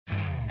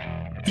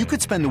You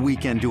could spend the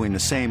weekend doing the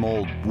same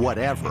old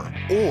whatever,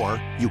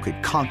 or you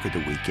could conquer the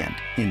weekend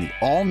in the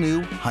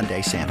all-new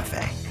Hyundai Santa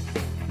Fe.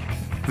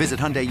 Visit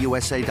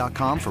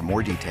HyundaiUSA.com for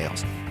more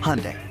details.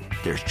 Hyundai,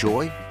 there's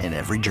joy in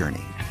every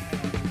journey.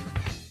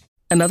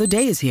 Another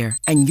day is here,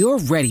 and you're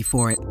ready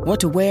for it. What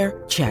to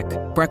wear? Check.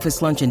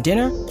 Breakfast, lunch, and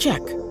dinner? Check.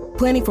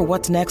 Planning for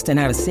what's next and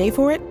how to save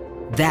for it?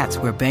 That's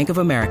where Bank of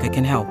America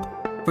can help.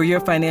 For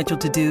your financial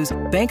to-dos,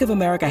 Bank of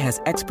America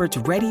has experts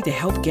ready to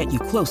help get you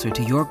closer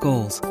to your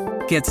goals.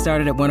 Get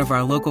started at one of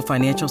our local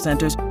financial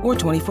centers or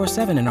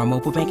 24/7 in our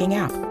mobile banking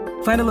app.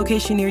 Find a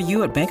location near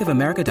you at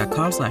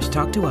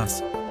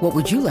bankofamerica.com/talktous. What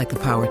would you like the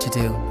power to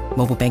do?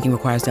 Mobile banking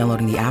requires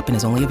downloading the app and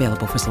is only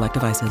available for select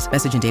devices.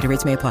 Message and data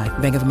rates may apply.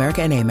 Bank of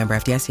America N.A., member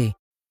FDIC.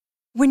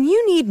 When you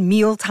need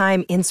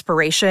mealtime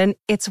inspiration,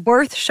 it's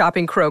worth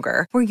shopping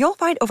Kroger, where you'll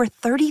find over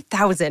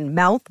 30,000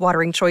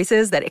 mouth-watering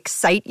choices that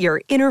excite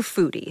your inner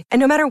foodie. And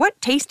no matter what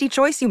tasty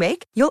choice you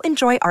make, you'll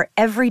enjoy our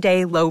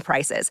everyday low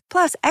prices,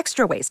 plus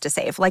extra ways to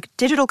save, like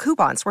digital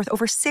coupons worth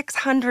over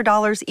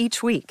 $600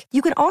 each week.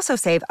 You can also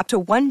save up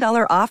to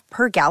 $1 off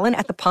per gallon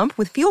at the pump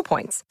with fuel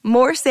points.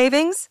 More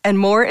savings and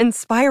more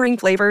inspiring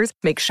flavors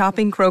make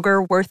shopping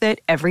Kroger worth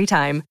it every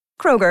time.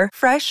 Kroger,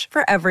 fresh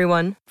for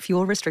everyone.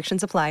 Fuel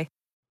restrictions apply.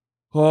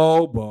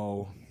 Oh,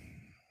 Bo.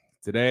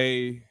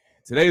 Today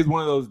is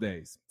one of those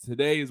days.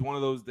 Today is one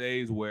of those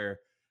days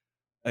where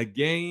a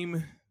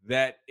game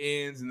that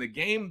ends and the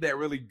game that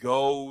really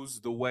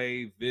goes the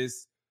way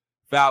this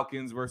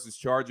Falcons versus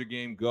Charger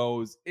game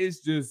goes is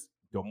just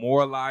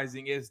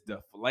demoralizing. It's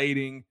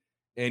deflating.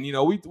 And,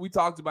 we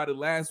talked about it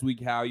last week,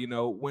 how,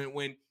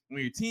 when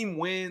your team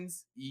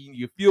wins,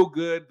 you feel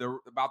good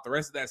about the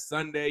rest of that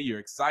Sunday. You're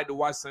excited to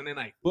watch Sunday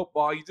Night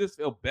Football. You just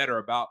feel better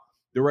about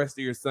the rest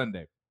of your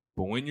Sunday.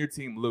 But when your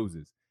team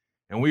loses,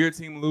 and when your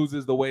team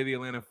loses the way the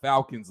Atlanta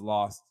Falcons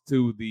lost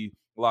to the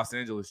Los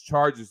Angeles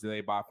Chargers today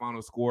by a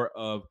final score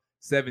of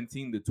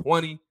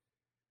 17-20,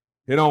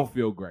 it don't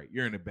feel great.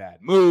 You're in a bad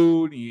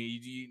mood.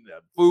 The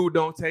food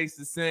don't taste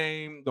the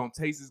same, don't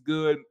taste as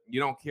good. You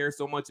don't care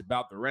so much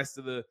about the rest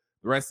of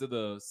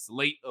the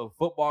slate of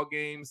football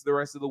games the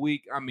rest of the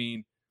week. I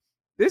mean,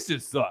 this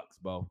just sucks,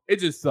 Bo. It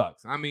just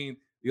sucks. I mean,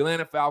 the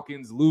Atlanta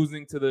Falcons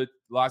losing to the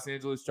Los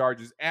Angeles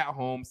Chargers at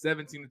home,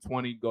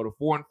 17-20, go to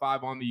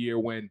 4-5 on the year,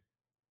 when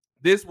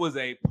this was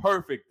a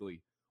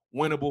perfectly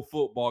winnable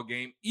football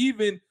game,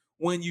 even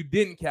when you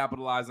didn't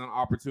capitalize on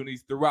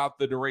opportunities throughout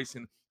the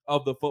duration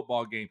of the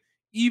football game.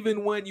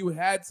 Even when you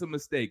had some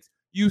mistakes,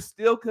 you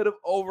still could have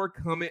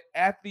overcome it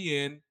at the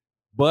end,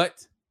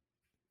 but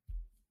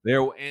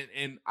there,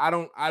 and I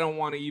don't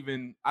want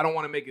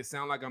to make it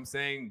sound like I'm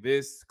saying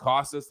this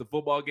cost us the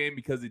football game,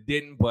 because it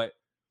didn't, but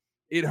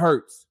it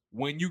hurts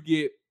when you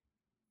get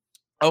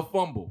a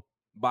fumble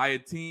by a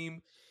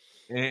team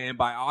and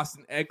by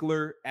Austin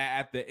Eckler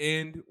at the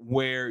end,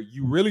 where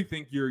you really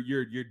think you're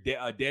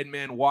a dead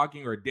man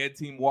walking or a dead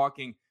team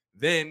walking.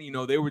 Then,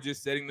 they were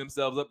just setting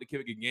themselves up to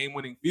kick a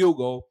game-winning field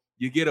goal.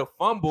 You get a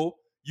fumble,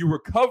 you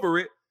recover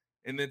it,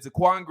 and then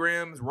Taquan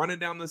Graham's running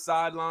down the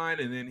sideline,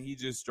 and then he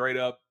just straight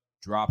up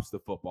drops the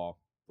football.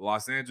 The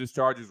Los Angeles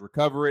Chargers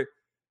recover it.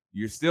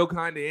 You're still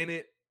kind of in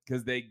it,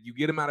 because you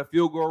get them out of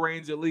field goal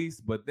range at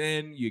least, but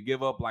then you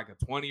give up like a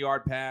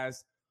 20-yard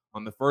pass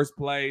on the first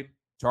play,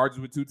 Chargers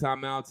with 2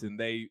 timeouts, and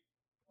they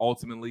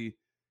ultimately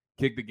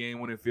kick the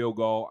game-winning field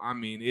goal. I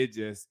mean,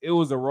 it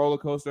was a roller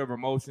coaster of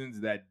emotions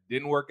that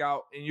didn't work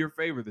out in your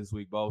favor this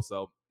week, Bo.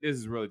 So this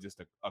is really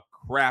just a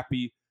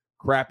crappy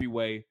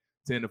way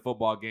to end a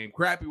football game,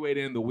 crappy way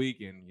to end the week,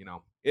 and,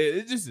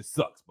 it just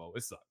sucks, Bo.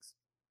 It sucks.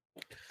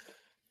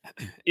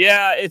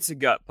 Yeah, it's a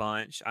gut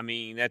punch. I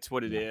mean, that's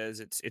what it is.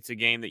 It's a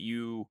game that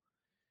you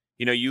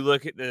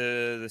look at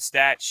the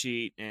stat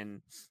sheet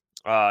and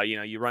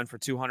you run for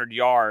 200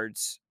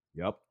 yards.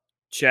 Yep.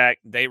 Check.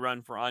 They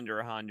run for under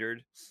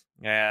 100.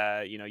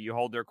 You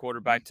hold their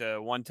quarterback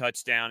to 1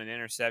 touchdown and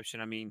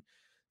interception. I mean,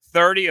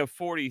 30 of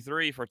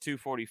 43 for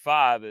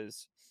 245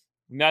 is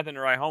nothing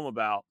to write home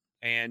about.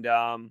 And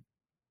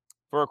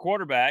for a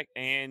quarterback,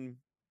 and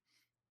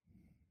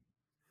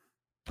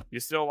you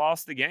still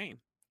lost the game.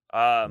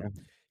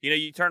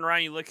 You turn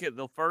around, you look at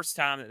the first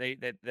time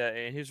that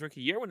in his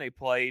rookie year when they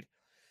played,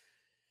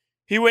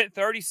 he went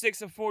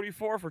 36 of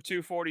 44 for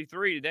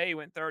 243. Today he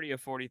went 30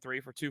 of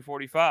 43 for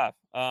 245.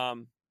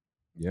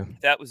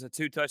 That was a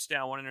 2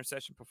 touchdown, 1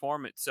 interception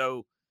performance.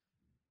 So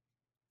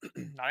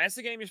that's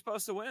the game you're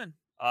supposed to win.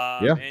 I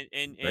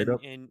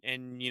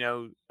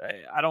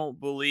don't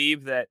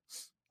believe that.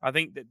 I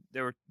think that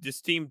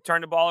this team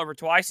turned the ball over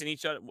twice, and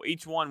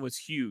each one was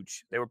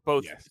huge. They were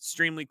both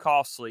extremely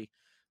costly.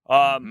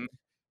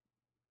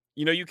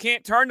 You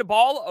can't turn the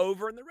ball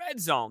over in the red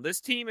zone. This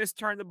team has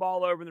turned the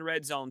ball over in the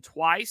red zone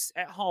twice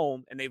at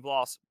home, and they've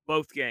lost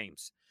both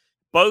games.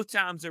 Both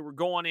times they were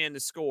going in to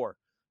score.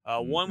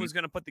 One was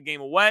going to put the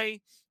game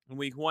away in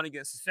week 1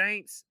 against the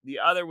Saints. The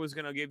other was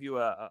going to give you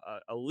a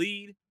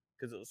lead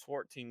because it was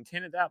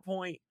 14-10 at that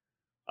point.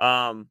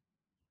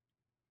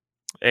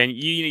 And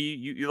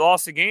you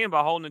lost the game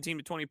by holding the team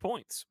to 20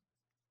 points.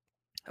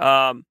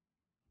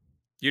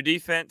 Your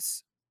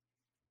defense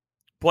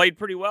played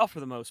pretty well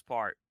for the most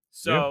part.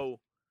 So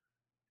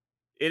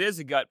it is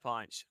a gut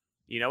punch.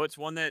 It's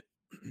one that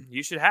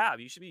you should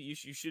have. You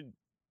should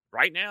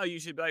right now. You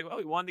should be like, well,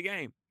 we won the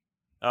game.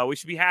 We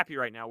should be happy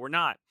right now. We're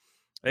not.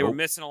 They were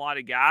missing a lot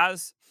of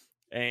guys,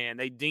 and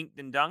they dinked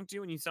and dunked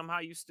you, and you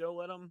still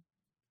let them.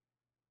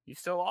 You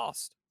still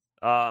lost.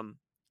 Now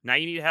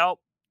you need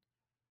help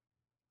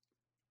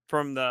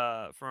from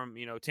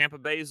Tampa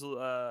Bay's.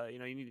 You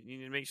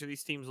need to make sure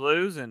these teams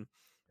lose, and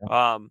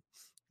the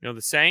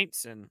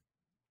Saints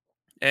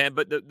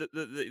but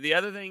the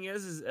other thing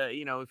is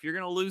if you're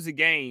going to lose a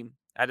game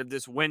out of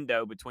this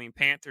window between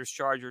Panthers,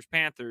 Chargers,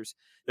 Panthers,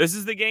 this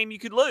is the game you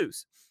could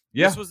lose.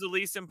 Yeah. This was the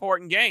least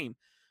important game.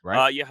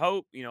 Right. You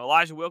hope,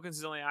 Elijah Wilkins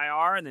is on the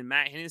IR, and then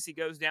Matt Hennessy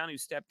goes down, who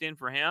stepped in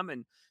for him,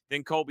 and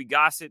then Colby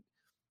Gossett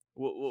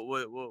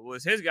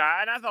was his guy.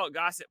 And I thought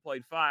Gossett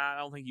played fine. I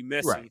don't think he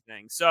missed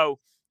anything. So,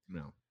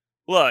 no.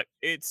 Look,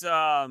 it's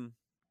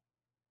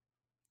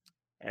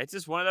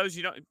just one of those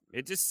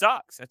it just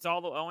sucks. That's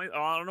all I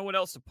don't know what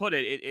else to put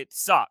it. It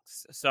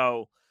sucks.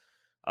 So,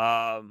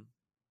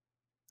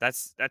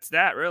 that's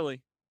that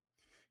really.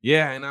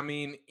 Yeah, and I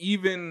mean,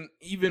 even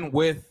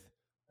with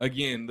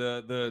again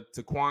the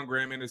Taquan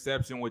Graham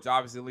interception, which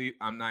obviously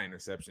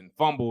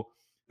fumble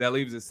that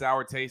leaves a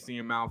sour taste in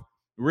your mouth.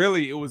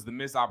 Really, it was the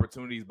missed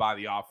opportunities by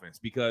the offense,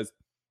 because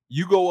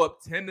you go up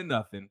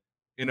 10-0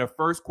 in the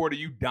first quarter.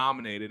 You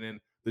dominated, and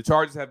the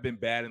Chargers have been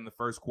bad in the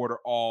first quarter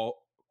all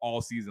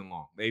season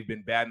long. They've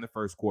been bad in the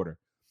first quarter,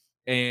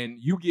 and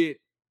you get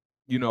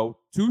 2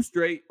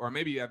 straight, or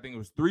maybe I think it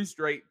was 3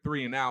 straight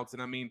 3-and-outs,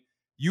 and I mean,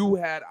 you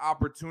had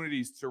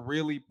opportunities to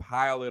really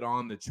pile it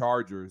on the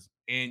Chargers,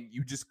 and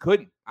you just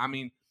couldn't. I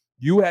mean,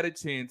 you had a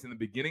chance in the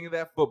beginning of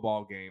that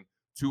football game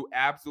to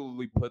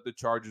absolutely put the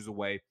Chargers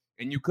away,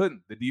 and you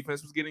couldn't. The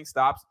defense was getting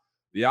stops.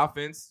 The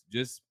offense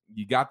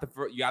you got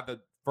the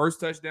first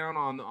touchdown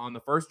on the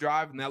first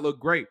drive, and that looked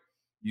great.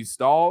 You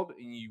stalled,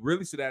 and you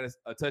really should have had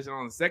a touchdown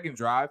on the second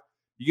drive.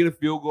 You get a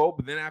field goal,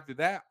 but then after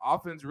that,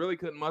 offense really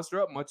couldn't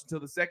muster up much until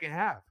the second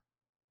half.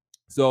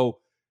 So,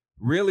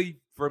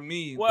 really, for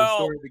me, the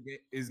story of the game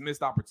is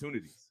missed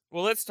opportunities.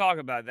 Well, let's talk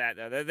about that.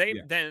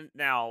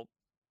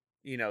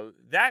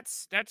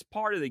 That's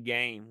part of the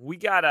game. We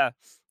gotta.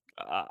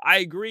 I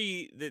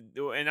agree that,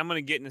 and I'm going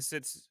to get into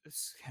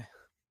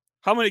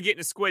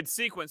squid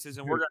sequences,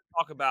 and we're going to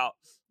talk about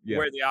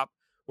where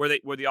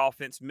the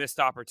offense missed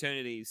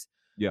opportunities.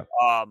 Yeah.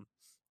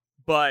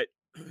 But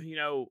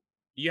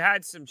you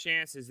had some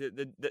chances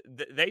that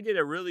they did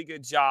a really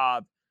good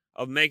job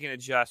of making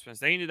adjustments.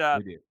 They ended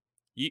up. They did.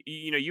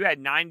 You had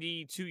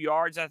 92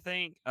 yards, I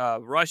think,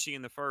 rushing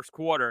in the first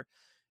quarter,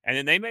 and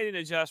then they made an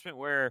adjustment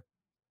where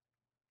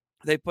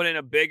they put in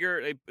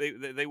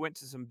they went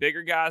to some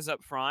bigger guys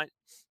up front,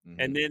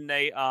 and then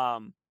they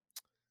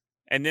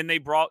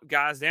brought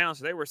guys down.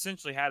 So they were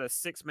essentially had a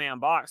 6-man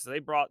box. So they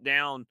brought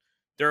down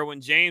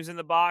Derwin James in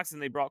the box,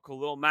 and they brought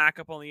Khalil Mack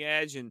up on the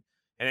edge, and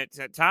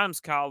at times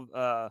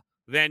Kyle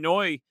Van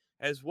Noy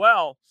as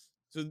well.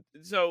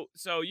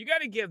 So you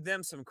got to give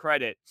them some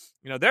credit.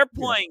 They're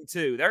playing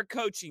too. They're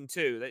coaching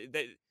too.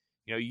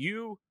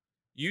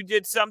 You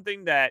did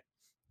something that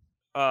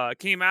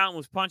came out and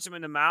was punching them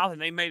in the mouth,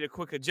 and they made a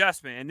quick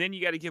adjustment. And then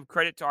you got to give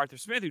credit to Arthur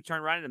Smith, who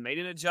turned around and made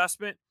an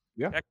adjustment.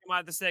 Yeah. That came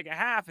out the second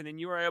half, and then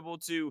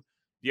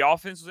the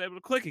offense was able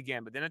to click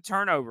again. But then a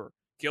turnover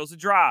kills the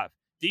drive.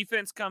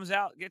 Defense comes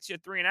out, gets you a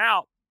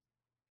 3-and-out,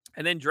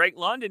 and then Drake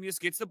London just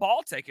gets the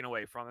ball taken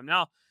away from him.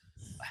 Now,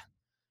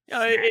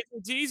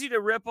 it's easy to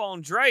rip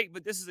on Drake,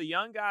 but this is a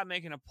young guy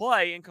making a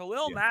play, and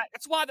Khalil Mack.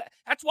 That's why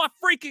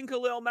freaking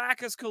Khalil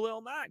Mack is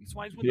Khalil Mack. That's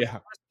why he's one of the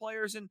best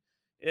players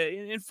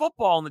in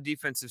football on the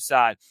defensive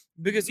side,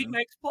 because he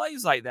makes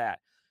plays like that.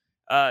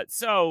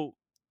 So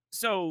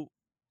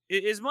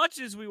as much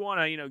as we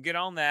want to, get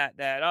on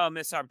that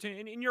missed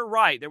opportunity, and you're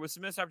right, there was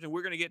some missed opportunity.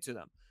 We're going to get to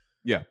them.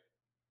 Yeah.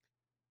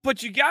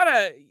 But we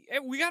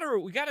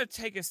gotta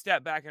take a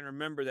step back and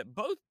remember that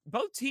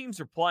both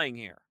teams are playing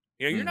here.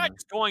 You're not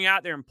just going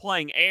out there and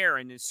playing air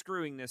and just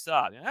screwing this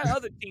up.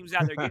 Other teams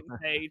out there getting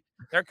paid.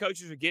 Their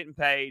coaches are getting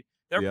paid.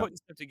 They're putting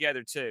stuff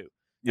together too.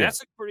 And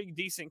that's a pretty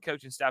decent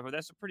coaching staff. But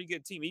that's a pretty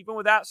good team, even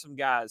without some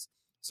guys,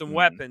 some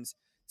weapons.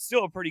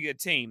 Still a pretty good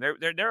team.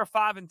 They're a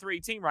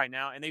 5-3 team right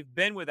now, and they've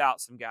been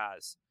without some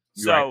guys.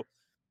 So,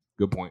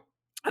 good point.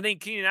 I think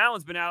Keenan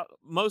Allen's been out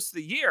most of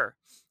the year.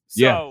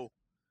 So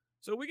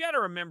we got to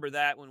remember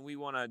that when we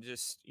want to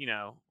just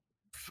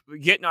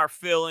get in our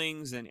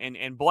feelings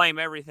and blame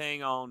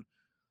everything on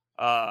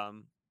a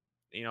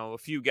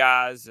few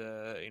guys.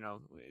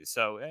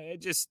 So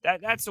it just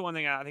that's the one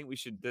thing I think we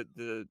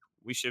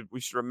should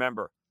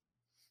remember.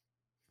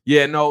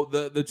 Yeah, no,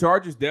 the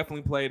Chargers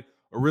definitely played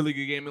a really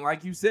good game, and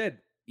like you said,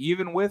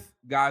 even with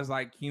guys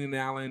like Keenan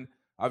Allen,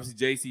 obviously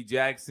J.C.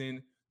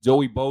 Jackson,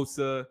 Joey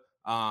Bosa,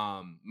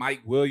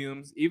 Mike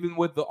Williams, even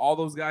with all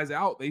those guys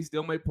out, they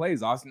still made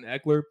plays. Austin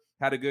Eckler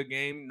had a good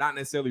game, not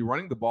necessarily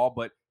running the ball,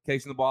 but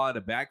catching the ball out of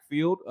the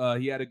backfield.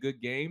 He had a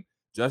good game.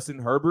 Justin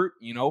Herbert,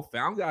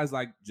 found guys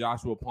like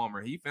Joshua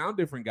Palmer. He found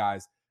different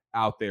guys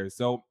out there.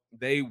 So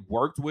they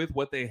worked with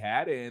what they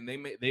had, and they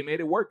made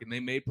it work, and they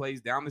made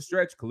plays down the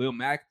stretch. Khalil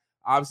Mack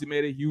obviously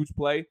made a huge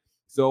play.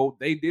 So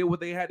they did what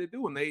they had to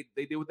do, and they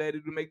did what they had to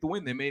do to make the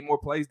win. They made more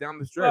plays down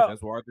the stretch.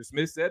 That's what Arthur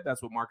Smith said.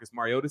 That's what Marcus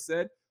Mariota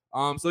said.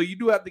 So you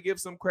do have to give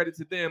some credit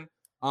to them.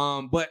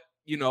 But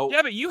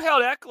but you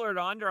held Eckler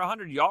to under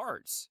 100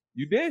 yards.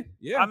 You did,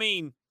 yeah. I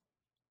mean,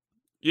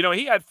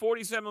 he had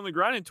 47 on the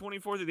ground and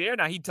 24 through the air.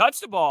 Now he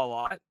touched the ball a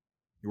lot,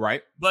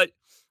 right? But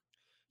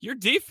your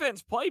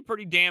defense played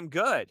pretty damn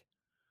good.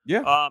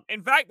 Yeah.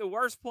 In fact, the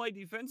worst play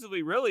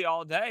defensively really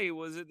all day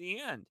was at the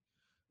end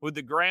with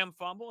the Graham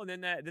fumble, and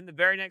then the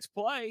very next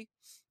play,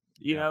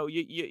 you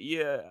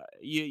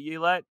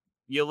let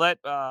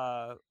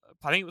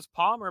I think it was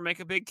Palmer make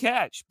a big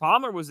catch.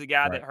 Palmer was the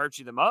guy that hurt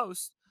you the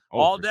most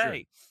all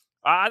day. Sure.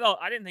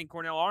 I didn't think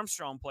Cornell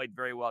Armstrong played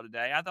very well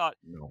today. I thought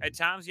at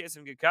times he had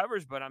some good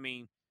coverage, but I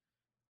mean,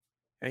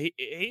 he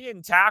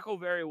didn't tackle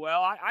very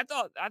well. I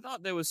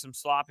thought there was some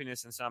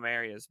sloppiness in some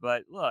areas,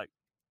 but look,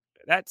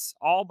 that's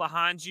all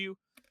behind you.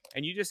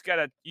 And you just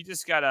gotta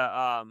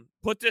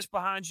put this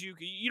behind you.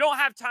 You don't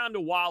have time to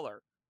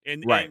waller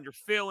in your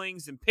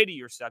feelings and pity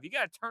yourself. You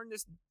got to turn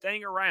this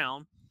thing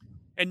around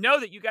and know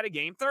that you got a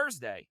game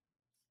Thursday.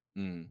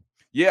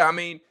 Yeah, I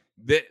mean,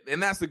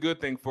 and that's the good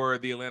thing for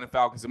the Atlanta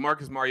Falcons. And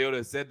Marcus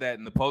Mariota said that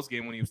in the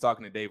postgame when he was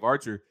talking to Dave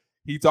Archer.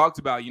 He talked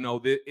about,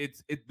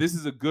 this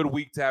is a good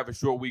week to have a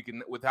short week,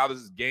 and with how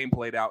this game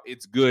played out,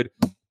 it's good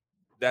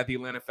that the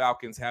Atlanta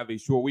Falcons have a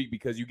short week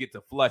because you get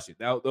to flush it.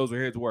 Those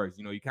are his words.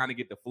 You kind of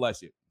get to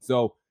flush it.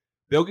 So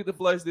they'll get to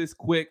flush this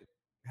quick.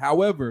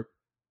 However,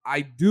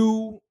 I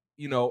do,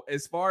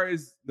 as far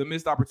as the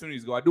missed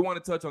opportunities go, I do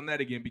want to touch on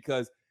that again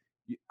because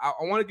I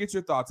want to get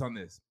your thoughts on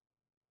this.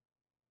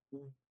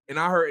 And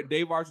I heard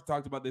Dave Archer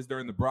talked about this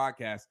during the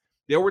broadcast.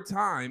 There were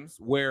times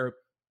where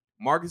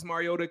Marcus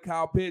Mariota,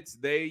 Kyle Pitts,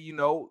 they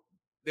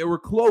were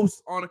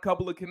close on a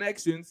couple of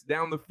connections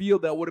down the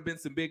field that would have been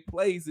some big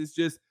plays. It's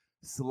just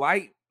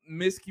slight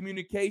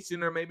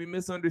miscommunication or maybe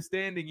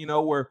misunderstanding,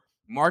 where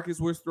Marcus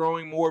was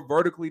throwing more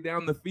vertically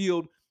down the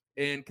field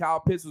and Kyle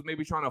Pitts was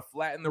maybe trying to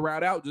flatten the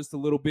route out just a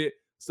little bit.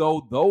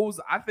 So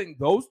I think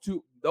those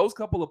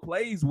couple of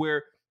plays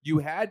where you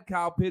had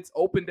Kyle Pitts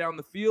open down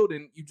the field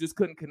and you just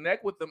couldn't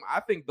connect with them,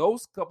 I think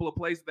those couple of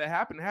plays that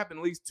happened at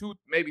least 2,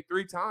 maybe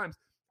 3 times.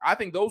 I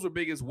think those were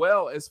big as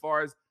well as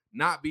far as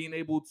not being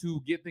able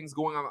to get things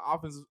going on the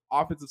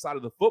offensive side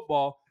of the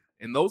football.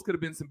 And those could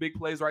have been some big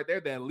plays right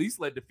there that at least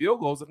led to field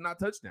goals, if not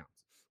touchdowns.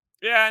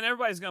 Yeah, and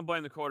everybody's going to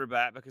blame the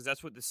quarterback because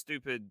that's what the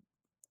stupid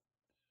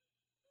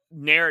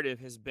narrative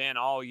has been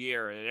all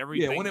year. And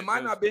everything. Yeah, when it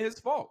might not be his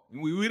fault.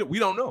 We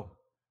don't know.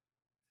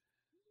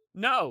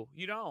 No,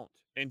 you don't.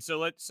 And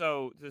so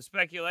the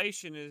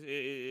speculation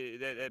is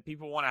that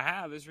people want to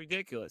have is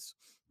ridiculous.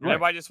 Right.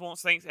 Everybody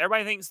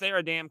thinks they're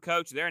a damn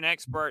coach, they're an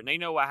expert, and they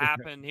know what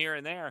happened here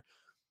and there.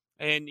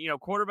 And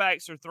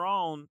quarterbacks are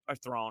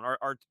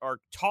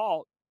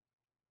taught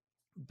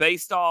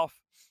based off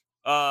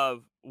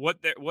of what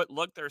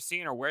look they're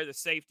seeing or where the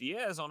safety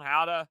is on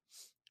how to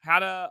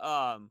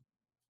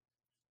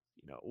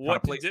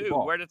what to do,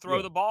 where to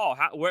throw the ball,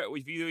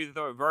 if you either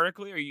throw it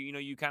vertically or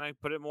you kind of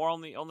put it more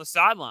on the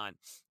sideline.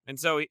 And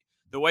so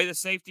the way the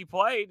safety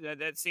played,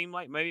 that seemed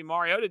like maybe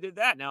Mariota did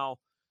that. Now,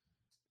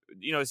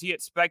 is he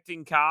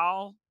expecting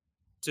Kyle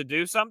to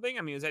do something?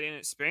 I mean, is that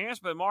inexperience?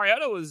 But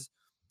Mariota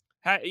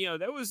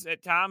there was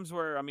at times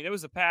where, there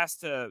was a pass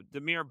to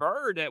Damiere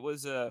Byrd that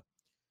was there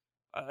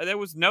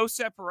was no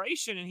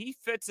separation, and he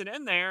fits it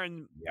in there.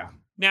 And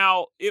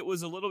now it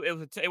wasn't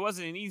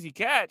an easy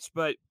catch,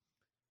 but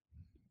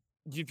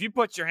if you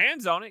put your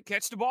hands on it,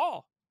 catch the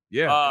ball.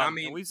 Yeah,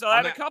 and we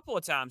saw that a couple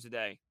of times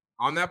today.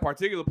 On that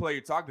particular play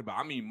you're talking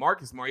about,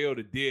 Marcus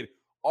Mariota did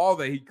all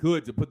that he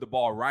could to put the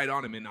ball right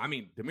on him. And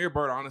Damiere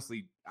Byrd,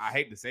 honestly, I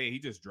hate to say it, he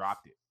just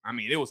dropped it.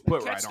 It was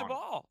put right on the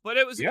ball, but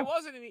it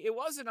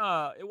wasn't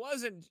a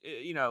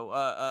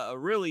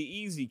really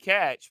easy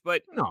catch.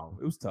 But no,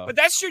 it was tough. But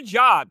that's your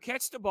job,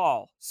 catch the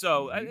ball.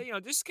 So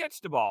just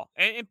catch the ball.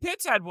 And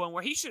Pitts had one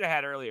where he should have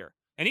had earlier,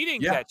 and he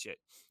didn't catch it.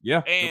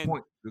 Yeah, and good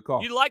point. Good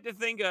call. You'd like to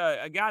think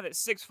a guy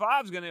that's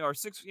 6'5" is going to, or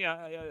 6'4",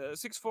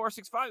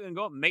 6'5" going to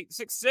go up and make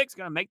 6'6",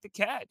 going to make the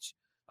catch.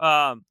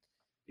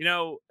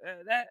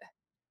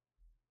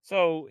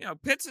 So,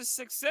 Pitts is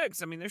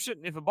 6'6". There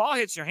shouldn't, if a ball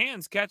hits your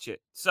hands, catch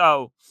it.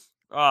 So,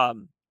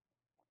 and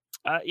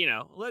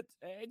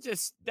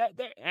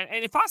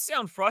if I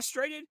sound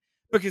frustrated,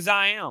 because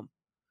I am,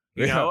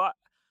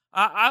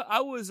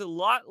 I was a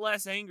lot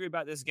less angry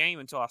about this game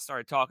until I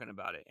started talking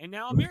about it. And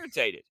now I'm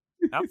irritated.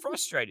 I'm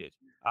frustrated.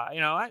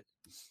 I'm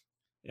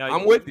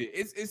with you.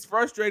 It's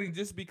frustrating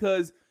just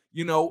because,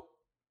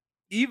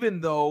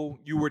 even though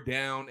you were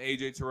down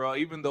AJ Terrell,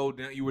 even though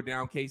you were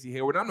down Casey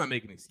Hayward, I'm not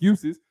making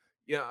excuses.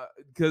 Yeah,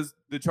 because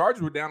the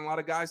Chargers were down a lot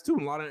of guys too,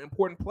 and a lot of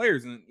important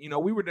players, and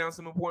we were down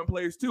some important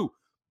players too.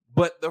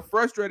 But the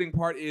frustrating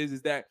part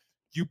is that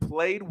you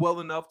played well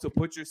enough to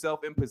put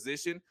yourself in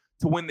position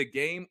to win the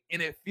game,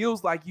 and it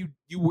feels like you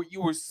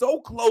were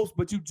so close,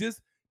 but you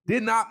just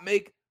did not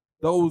make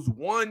those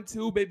 1,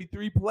 2, maybe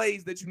 3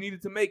 plays that you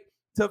needed to make.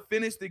 to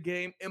finish the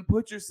game and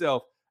put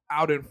yourself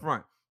out in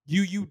front.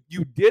 You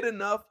did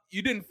enough.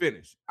 You didn't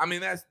finish. I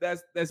mean,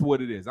 that's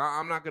what it is.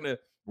 I'm not gonna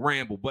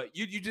ramble, but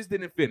you just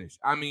didn't finish.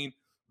 I mean,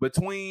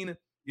 between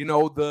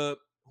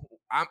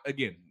I'm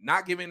again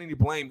not giving any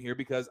blame here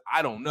because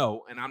I don't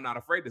know, and I'm not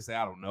afraid to say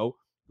I don't know.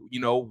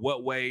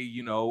 What way,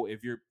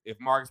 if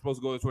Mark is supposed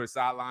to go toward the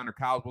sideline or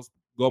Kyle's supposed to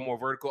go more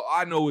vertical, all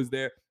I know is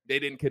they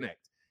didn't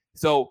connect.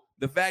 So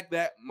the fact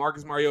that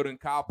Marcus Mariota and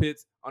Kyle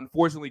Pitts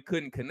unfortunately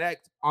couldn't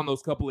connect on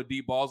those couple of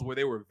deep balls where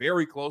they were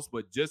very close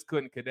but just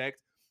couldn't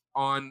connect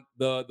on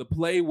the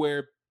play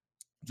where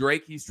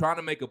Drake, he's trying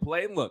to make a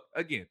play. And look,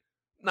 again,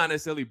 not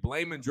necessarily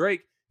blaming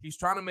Drake. He's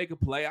trying to make a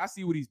play. I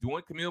see what he's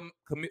doing.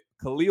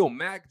 Khalil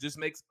Mack just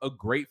makes a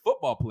great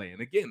football play.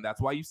 And again, that's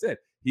why you said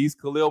he's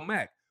Khalil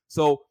Mack.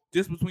 So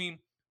just between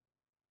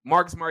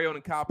Marcus Mariota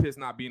and Kyle Pitts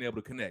not being able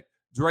to connect,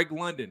 Drake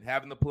London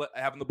having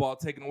the ball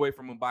taken away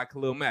from him by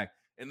Khalil Mack,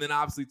 and then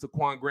obviously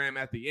Taquan Graham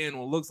at the end,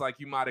 when it looks like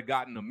you might have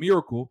gotten a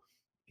miracle,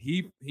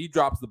 he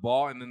drops the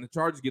ball, and then the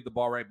Chargers get the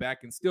ball right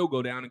back and still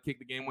go down and kick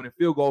the game-winning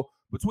field goal.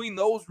 Between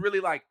those really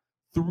like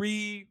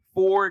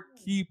 3-4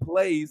 key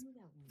plays,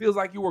 feels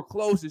like you were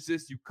close. It's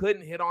just you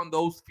couldn't hit on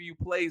those few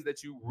plays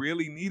that you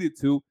really needed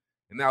to,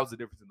 and that was the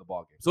difference in the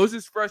ball game. So it's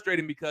just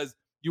frustrating because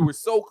you were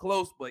so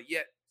close, but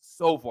yet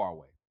so far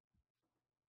away.